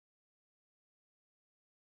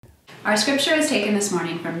Our scripture is taken this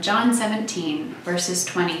morning from John 17, verses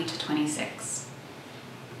 20 to 26.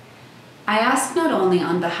 I ask not only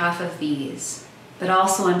on behalf of these, but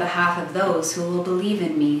also on behalf of those who will believe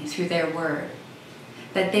in me through their word,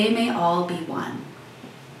 that they may all be one.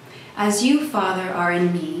 As you, Father, are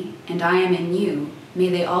in me, and I am in you, may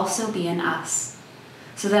they also be in us,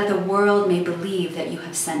 so that the world may believe that you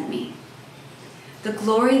have sent me. The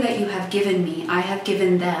glory that you have given me, I have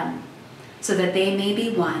given them, so that they may be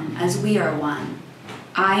one as we are one,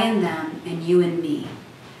 I in them and you in me,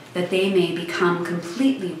 that they may become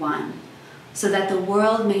completely one, so that the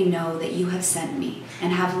world may know that you have sent me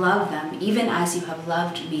and have loved them even as you have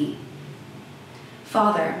loved me.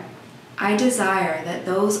 Father, I desire that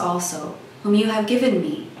those also whom you have given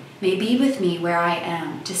me may be with me where I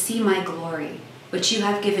am, to see my glory, which you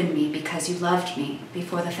have given me because you loved me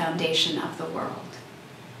before the foundation of the world.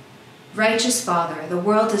 Righteous Father, the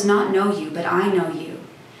world does not know you, but I know you,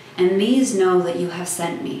 and these know that you have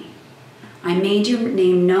sent me. I made your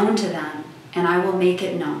name known to them, and I will make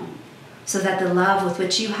it known, so that the love with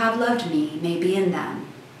which you have loved me may be in them,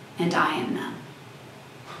 and I in them.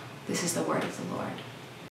 This is the word of the Lord.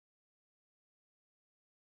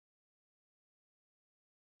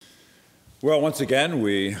 Well, once again,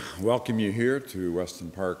 we welcome you here to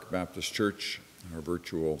Weston Park Baptist Church, our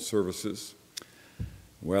virtual services.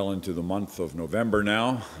 Well into the month of November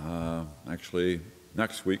now. Actually,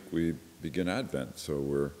 next week we begin Advent, so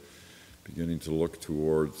we're beginning to look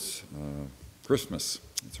towards Christmas.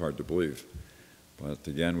 It's hard to believe. But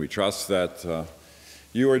again, we trust that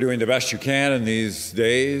you are doing the best you can in these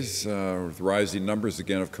days with rising numbers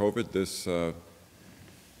again of COVID. This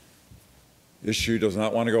issue does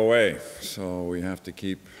not want to go away, so we have to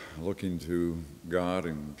keep looking to God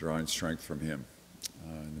and drawing strength from Him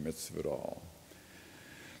in the midst of it all.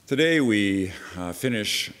 Today we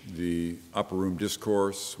finish the Upper Room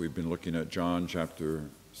Discourse. We've been looking at John chapter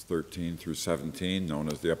 13 through 17, known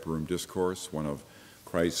as the Upper Room Discourse, one of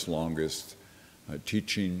Christ's longest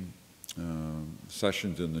teaching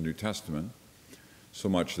sessions in the New Testament. So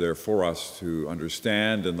much there for us to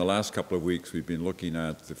understand. In the last couple of weeks, we've been looking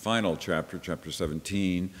at the final chapter, chapter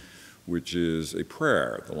 17, which is a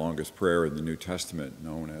prayer, the longest prayer in the New Testament,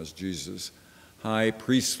 known as Jesus' high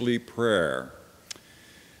priestly prayer.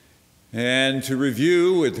 And to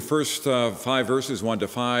review, with the first 5 verses, 1 to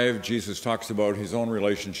 5, Jesus talks about his own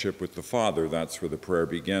relationship with the Father. That's where the prayer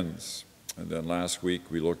begins. And then last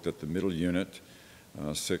week, we looked at the middle unit,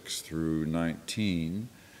 6 through 19,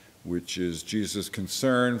 which is Jesus'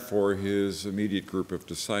 concern for his immediate group of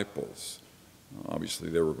disciples. Obviously,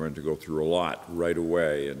 they were going to go through a lot right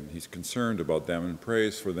away, and he's concerned about them and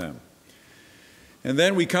prays for them. And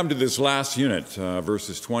then we come to this last unit,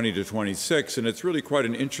 verses 20 to 26, and it's really quite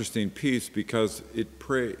an interesting piece because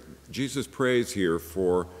Jesus prays here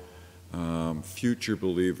for future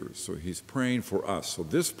believers. So he's praying for us. So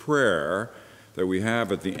this prayer that we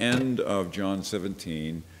have at the end of John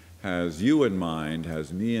 17 has you in mind,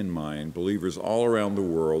 has me in mind, believers all around the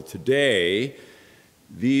world. Today,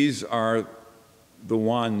 these are the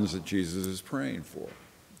ones that Jesus is praying for.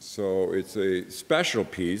 So it's a special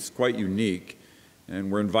piece, quite unique. And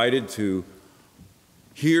we're invited to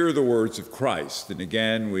hear the words of Christ. And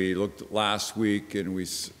again, we looked at last week and we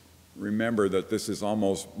remember that this is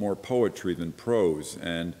almost more poetry than prose,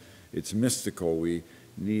 and it's mystical. We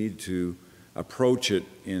need to approach it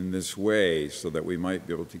in this way so that we might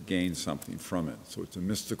be able to gain something from it. So it's a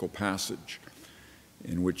mystical passage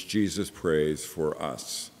in which Jesus prays for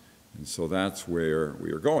us. And so that's where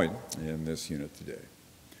we are going in this unit today.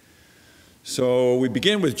 So we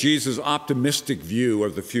begin with Jesus' optimistic view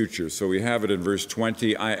of the future. So we have it in verse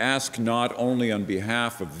 20, I ask not only on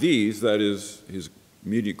behalf of these, that is his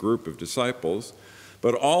immediate group of disciples,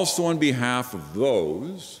 but also on behalf of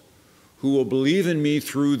those who will believe in me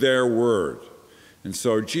through their word. And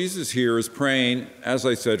so Jesus here is praying, as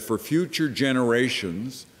I said, for future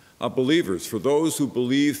generations of believers, for those who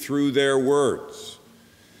believe through their words.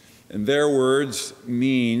 And their words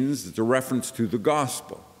means, it's a reference to the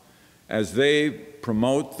gospel. As they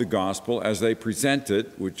promote the gospel, as they present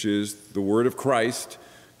it, which is the word of Christ,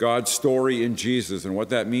 God's story in Jesus, and what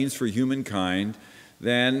that means for humankind,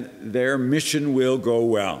 then their mission will go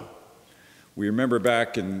well. We remember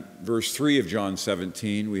back in verse 3 of John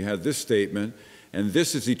 17, we had this statement, and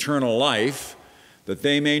this is eternal life, that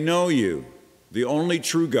they may know you, the only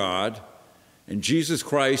true God, and Jesus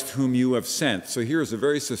Christ whom you have sent. So here's a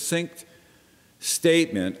very succinct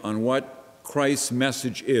statement on what Christ's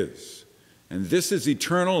message is. And this is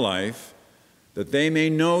eternal life, that they may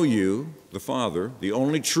know you, the Father, the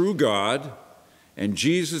only true God, and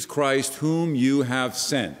Jesus Christ whom you have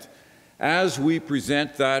sent. as we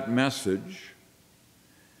present that message,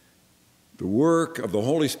 the work of the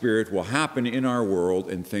Holy Spirit will happen in our world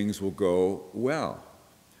and things will go well.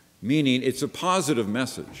 Meaning it's a positive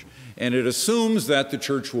message. And it assumes that the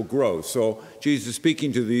church will grow. So Jesus is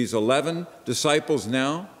speaking to these 11 disciples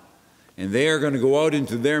now, and they are going to go out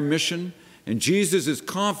into their mission. And Jesus is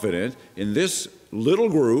confident in this little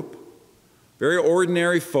group, very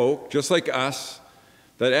ordinary folk, just like us,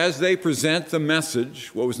 that as they present the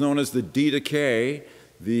message, what was known as the didache,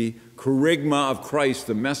 the kerygma of Christ,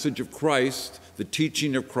 the message of Christ, the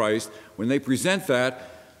teaching of Christ, when they present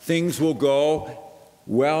that, things will go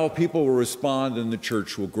well, people will respond, and the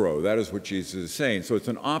church will grow. That is what Jesus is saying. So it's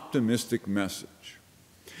an optimistic message.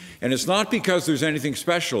 And it's not because there's anything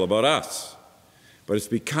special about us, but it's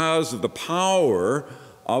because of the power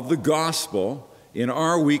of the gospel. In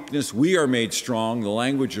our weakness, we are made strong, the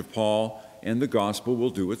language of Paul, and the gospel will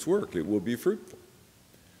do its work. It will be fruitful.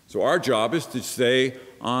 So our job is to stay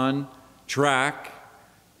on track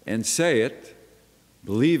and say it,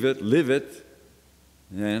 believe it, live it,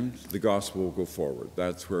 and the gospel will go forward.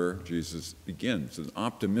 That's where Jesus begins, an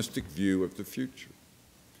optimistic view of the future.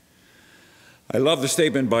 I love the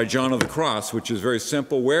statement by John of the Cross, which is very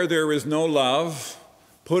simple. Where there is no love,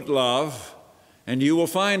 put love, and you will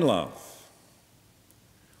find love.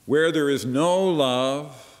 Where there is no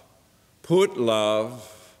love, put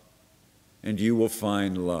love, and you will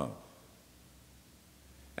find love.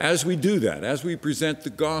 As we do that, as we present the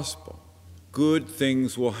gospel, good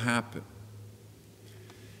things will happen.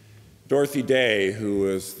 Dorothy Day, who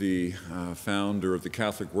was the founder of the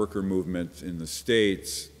Catholic worker movement in the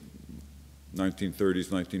States, 1930s,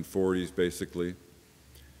 1940s, basically,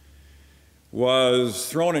 was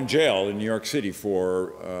thrown in jail in New York City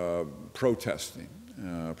for protesting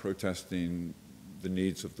the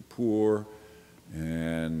needs of the poor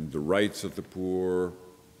and the rights of the poor.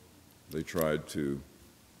 They tried to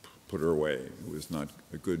put her away. It was not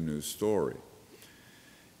a good news story.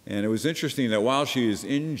 And it was interesting that while she was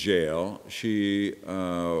in jail, it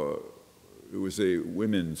was a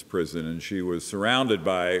women's prison, and she was surrounded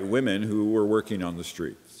by women who were working on the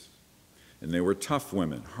streets. And they were tough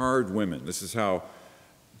women, hard women. This is how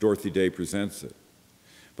Dorothy Day presents it.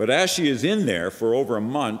 But as she is in there for over a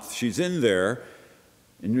month, she's in there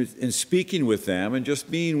and speaking with them and just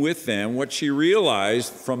being with them, what she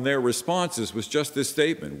realized from their responses was just this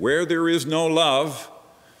statement: where there is no love,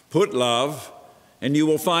 put love, and you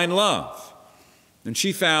will find love. And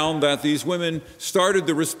she found that these women started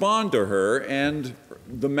to respond to her and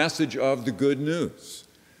the message of the good news.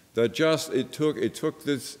 That just it took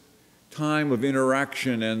this time of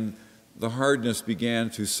interaction, and the hardness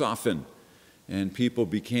began to soften, and people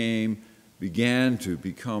began to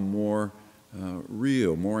become more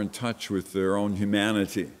real, more in touch with their own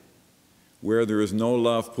humanity. Where there is no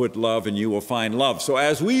love, put love, and you will find love. So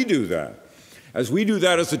as we do that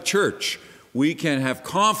as a church, we can have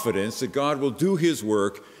confidence that God will do his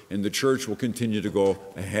work and the church will continue to go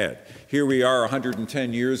ahead. Here we are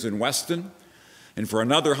 110 years in Weston, and for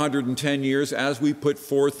another 110 years, as we put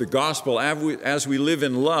forth the gospel, as we live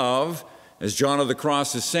in love, as John of the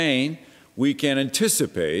Cross is saying, we can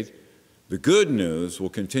anticipate the good news will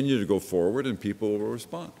continue to go forward and people will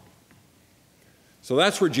respond. So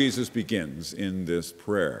that's where Jesus begins in this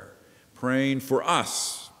prayer, praying for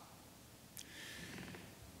us.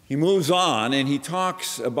 He moves on and he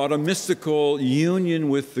talks about a mystical union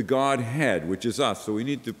with the Godhead, which is us. So we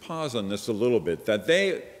need to pause on this a little bit, that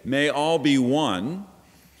they may all be one,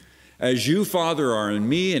 as you, Father, are in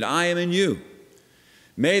me and I am in you.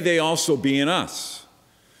 May they also be in us,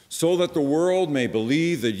 so that the world may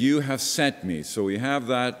believe that you have sent me. So we have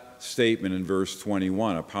that statement in verse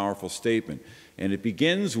 21, a powerful statement. And it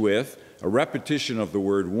begins with a repetition of the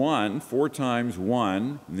word one, 4 times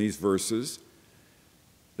one in these verses,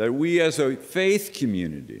 that we as a faith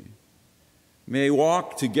community may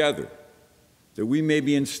walk together, that we may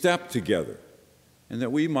be in step together, and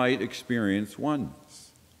that we might experience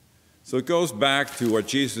oneness. So it goes back to what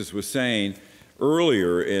Jesus was saying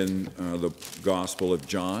earlier in the Gospel of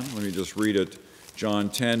John. Let me just read it, John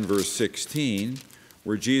 10, verse 16,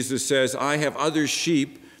 where Jesus says, I have other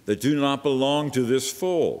sheep that do not belong to this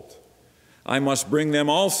fold. I must bring them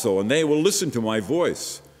also, and they will listen to my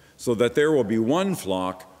voice, so that there will be one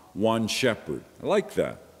flock, one shepherd. I like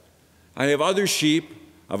that. I have other sheep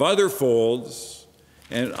of other folds,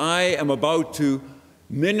 and I am about to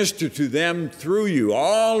minister to them through you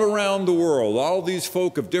all around the world, all these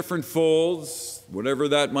folk of different folds, whatever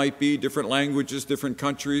that might be, different languages, different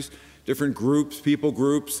countries, different groups, people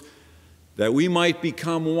groups, that we might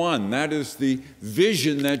become one. That is the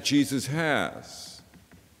vision that Jesus has.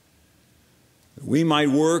 we might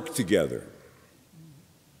work together,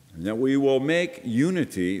 and that we will make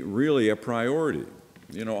unity really a priority.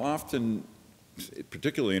 You know, often,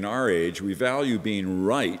 particularly in our age, we value being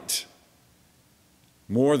right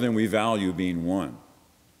more than we value being one.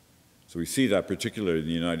 So we see that particularly in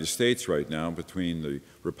the United States right now between the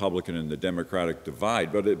Republican and the Democratic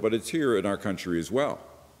divide, but it's here in our country as well.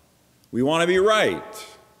 We want to be right.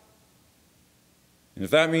 And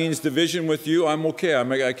if that means division with you, I'm okay.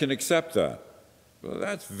 I can accept that. But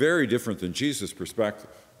that's very different than Jesus' perspective.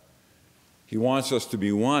 He wants us to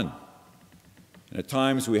be one. And at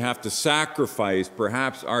times we have to sacrifice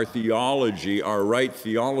perhaps our theology, our right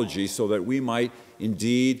theology, so that we might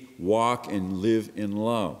indeed walk and live in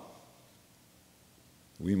love.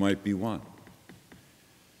 We might be one.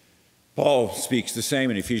 Paul speaks the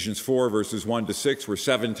same in Ephesians 4, verses 1 to 6, where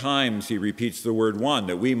 7 times he repeats the word one,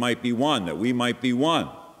 that we might be one, that we might be one.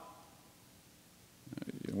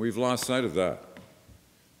 We've lost sight of that.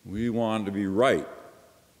 We want to be right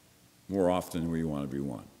more often than we want to be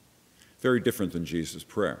one. Very different than Jesus'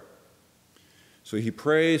 prayer. So he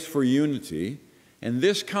prays for unity, and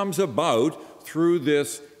this comes about through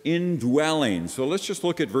this indwelling. So let's just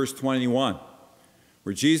look at verse 21,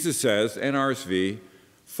 where Jesus says, NRSV,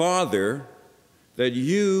 Father, that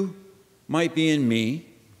you might be in me,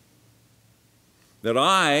 that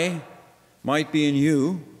I might be in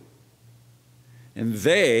you, and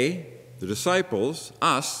they, the disciples,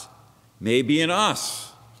 us, may be in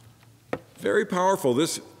us. Very powerful,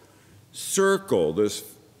 this circle, this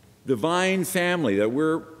divine family that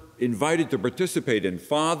we're invited to participate in.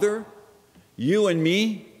 Father, you and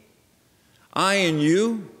me, I and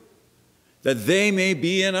you, that they may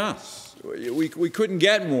be in us. We couldn't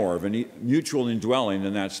get more of a mutual indwelling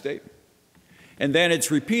than that statement. And then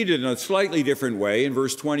it's repeated in a slightly different way in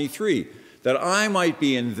verse 23, that I might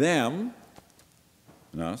be in them,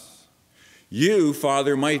 in us, you,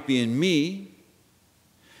 Father, might be in me,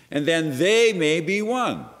 and then they may be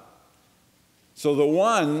one. So the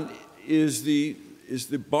one is the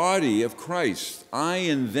body of Christ. I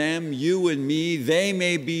and them, you and me, they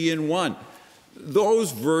may be in one.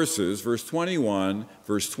 Those verses, verse 21,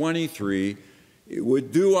 verse 23, it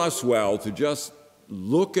would do us well to just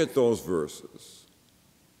look at those verses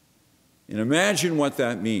and imagine what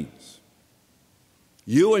that means.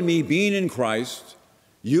 You and me being in Christ,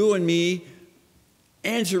 you and me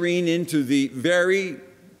entering into the very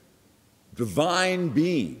divine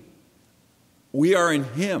being. We are in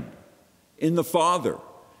Him, in the Father,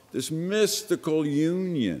 this mystical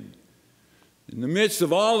union. In the midst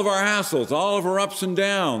of all of our hassles, all of our ups and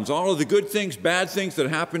downs, all of the good things, bad things that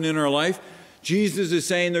happen in our life, Jesus is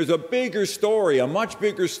saying there's a bigger story, a much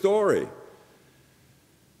bigger story.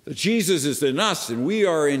 That Jesus is in us, and we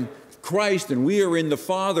are in Christ, and we are in the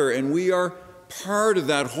Father, and we are part of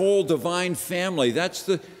that whole divine family. That's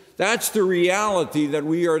the reality that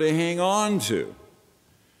we are to hang on to.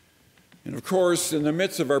 And of course, in the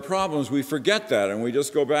midst of our problems, we forget that, and we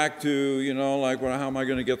just go back to, well, how am I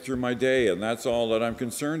going to get through my day? And that's all that I'm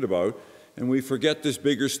concerned about. And we forget this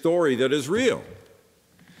bigger story that is real.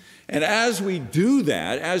 And as we do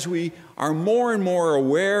that, as we are more and more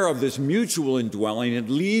aware of this mutual indwelling, it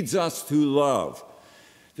leads us to love.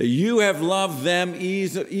 That you have loved them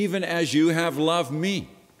even as you have loved me.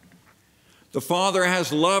 The Father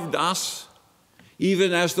has loved us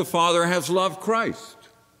even as the Father has loved Christ.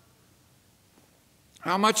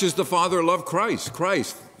 How much does the Father love Christ?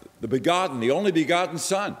 Christ, the begotten, the only begotten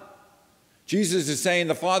Son. Jesus is saying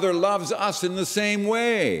the Father loves us in the same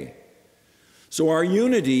way. So our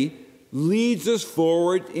unity leads us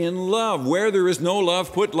forward in love. Where there is no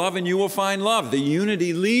love, put love and you will find love. The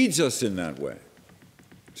unity leads us in that way.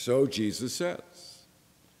 So Jesus says.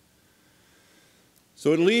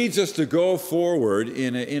 So it leads us to go forward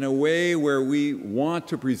in a way where we want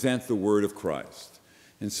to present the word of Christ.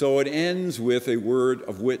 And so it ends with a word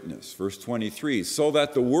of witness, verse 23, so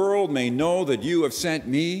that the world may know that you have sent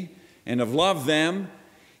me and have loved them,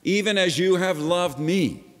 even as you have loved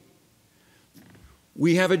me.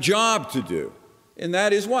 We have a job to do, and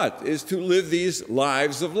that is what? Is to live these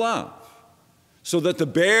lives of love, so that the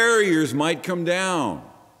barriers might come down,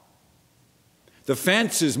 the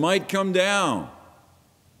fences might come down,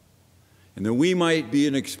 and that we might be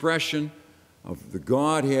an expression of the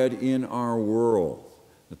Godhead in our world.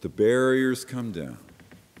 That the barriers come down.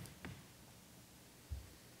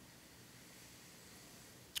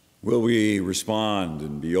 Will we respond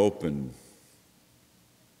and be open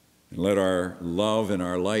and let our love and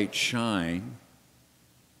our light shine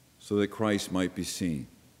so that Christ might be seen?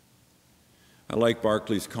 I like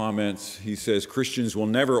Barclay's comments. He says Christians will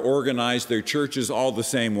never organize their churches all the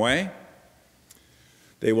same way,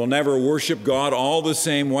 They will never worship God all the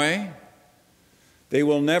same way. They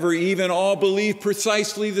will never even all believe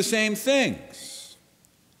precisely the same things.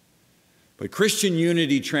 But Christian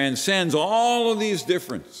unity transcends all of these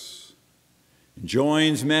differences and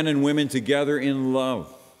joins men and women together in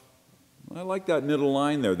love. I like that middle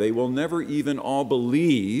line there. They will never even all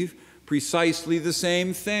believe precisely the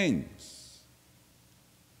same things.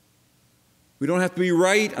 We don't have to be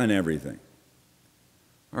right on everything.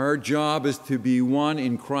 Our job is to be one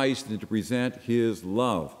in Christ and to present His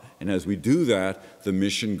love. And as we do that, the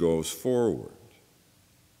mission goes forward.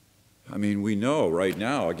 I mean, we know right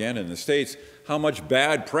now, again in the States, how much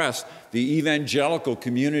bad press the evangelical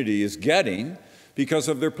community is getting because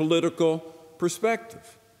of their political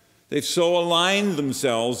perspective. They've so aligned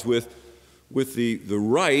themselves with the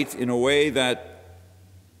right in a way that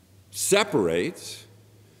separates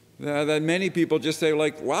that many people just say,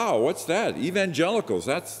 like, wow, what's that? Evangelicals,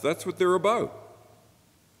 that's what they're about.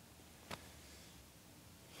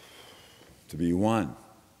 To be one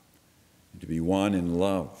in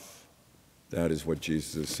love. That is what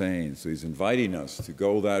Jesus is saying. So He's inviting us to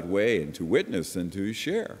go that way and to witness and to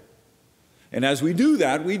share. And as we do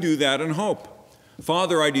that in hope.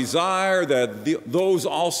 Father, I desire that those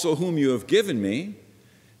also whom you have given me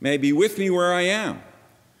may be with me where I am,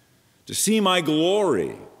 to see my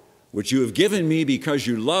glory, which you have given me because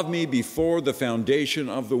you loved me before the foundation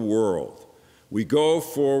of the world. We go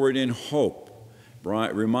forward in hope.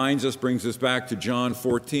 Brings us back to John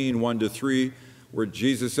 14, 1-3, where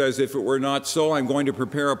Jesus says, if it were not so, I'm going to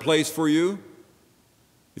prepare a place for you.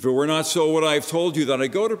 If it were not so, would I have told you that I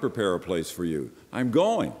go to prepare a place for you? I'm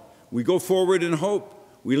going. We go forward in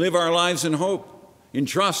hope. We live our lives in hope, in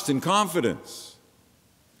trust and confidence.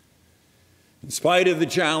 In spite of the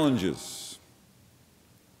challenges,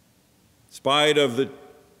 in spite of the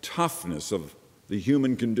toughness of the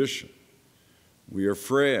human condition, we are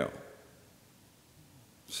frail.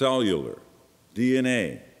 Cellular,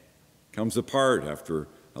 DNA comes apart after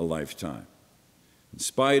a lifetime. In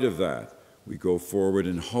spite of that, we go forward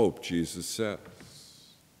in hope, Jesus says.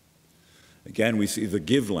 Again, we see the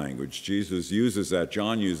give language. Jesus uses that.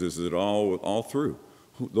 John uses it all through.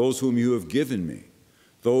 Those whom you have given me.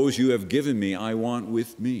 Those you have given me, I want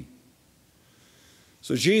with me.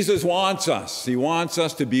 So Jesus wants us. He wants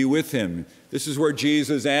us to be with Him. This is where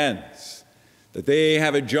Jesus ends. That they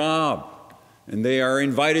have a job, and they are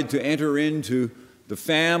invited to enter into the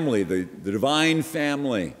family, the divine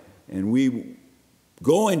family. And we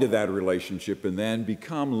go into that relationship and then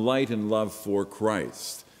become light and love for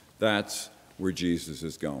Christ. That's where Jesus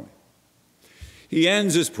is going. He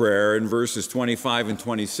ends his prayer in verses 25 and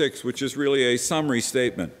 26, which is really a summary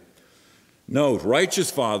statement. Note,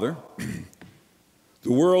 righteous Father,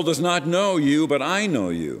 the world does not know you, but I know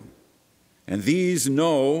you, and these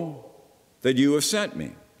know that you have sent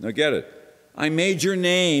me. Now get it. I made your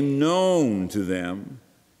name known to them,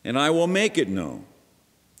 and I will make it known,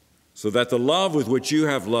 so that the love with which you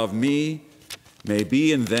have loved me may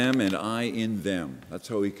be in them and I in them. That's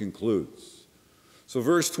how he concludes. So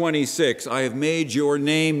verse 26, I have made your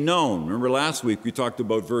name known. Remember last week we talked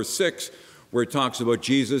about verse 6, where it talks about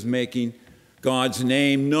Jesus making God's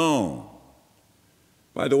name known.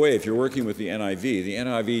 By the way, if you're working with the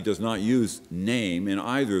NIV does not use name in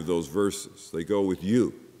either of those verses. They go with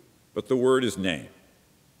you. But the word is name.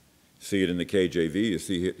 See it in the KJV, you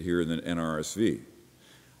see it here in the NRSV.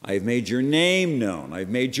 I've made your name known. I've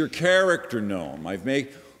made your character known. I've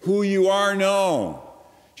made who you are known.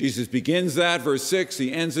 Jesus begins that, verse 6.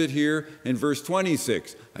 He ends it here in verse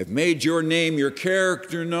 26. I've made your name, your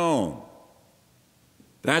character known.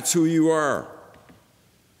 That's who you are.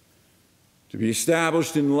 To be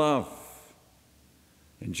established in love.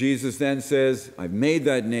 And Jesus then says, I've made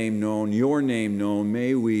that name known, your name known.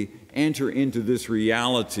 May we enter into this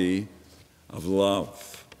reality of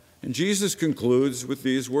love. And Jesus concludes with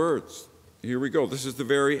these words. Here we go. This is the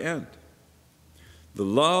very end. The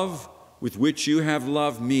love with which you have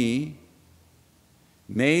loved me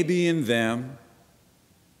may be in them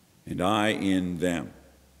and I in them.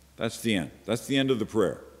 That's the end. That's the end of the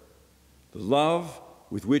prayer. The love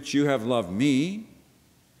with which you have loved me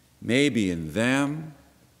may be in them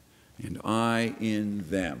and I in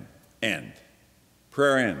them. End.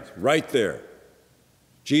 Prayer ends right there.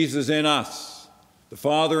 Jesus in us, the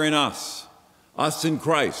Father in us in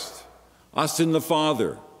Christ, us in the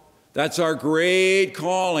Father. That's our great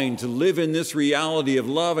calling, to live in this reality of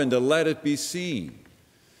love and to let it be seen.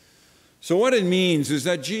 So what it means is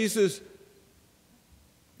that Jesus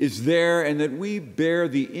is there and that we bear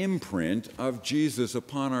the imprint of Jesus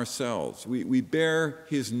upon ourselves. We bear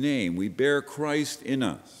his name. We bear Christ in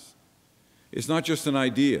us. It's not just an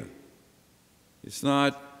idea. It's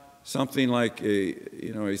not something like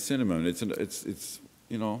a cinnamon. It's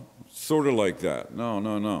sort of like that.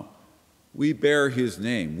 No. We bear his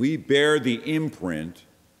name. We bear the imprint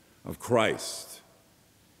of Christ.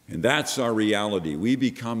 And that's our reality. We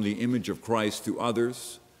become the image of Christ to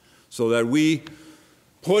others so that we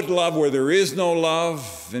put love where there is no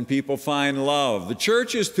love and people find love. The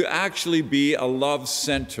church is to actually be a love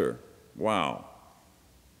center. Wow.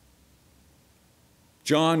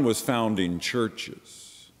 John was founding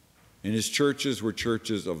churches, and his churches were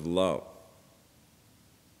churches of love.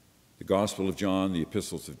 The Gospel of John, the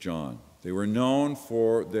epistles of John, they were known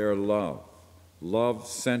for their love. Love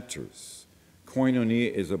centers.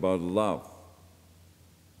 Koinonia is about love,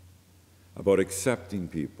 about accepting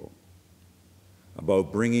people,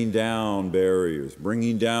 about bringing down barriers,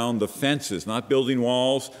 bringing down the fences, not building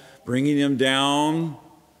walls, bringing them down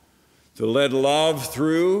to let love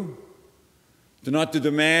through, not to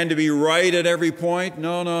demand to be right at every point.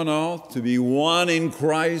 No. To be one in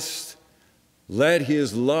Christ. Let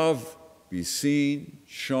his love be seen,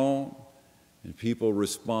 shown, and people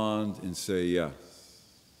respond and say yes.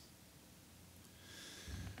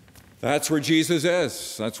 That's where Jesus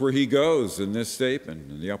is. That's where he goes in this statement,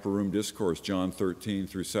 in the Upper Room Discourse, John 13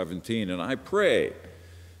 through 17. And I pray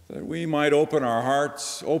that we might open our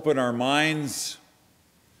hearts, open our minds,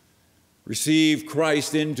 receive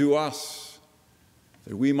Christ into us,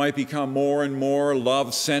 that we might become more and more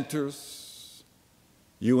love centers,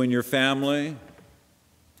 you and your family,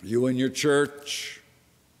 you and your church,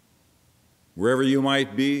 wherever you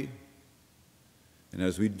might be. And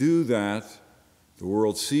as we do that, the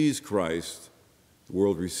world sees Christ, the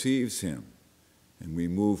world receives him, and we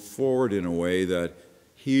move forward in a way that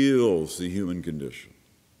heals the human condition.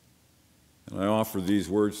 And I offer these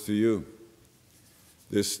words to you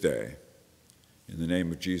this day in the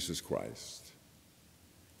name of Jesus Christ.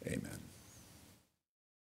 Amen.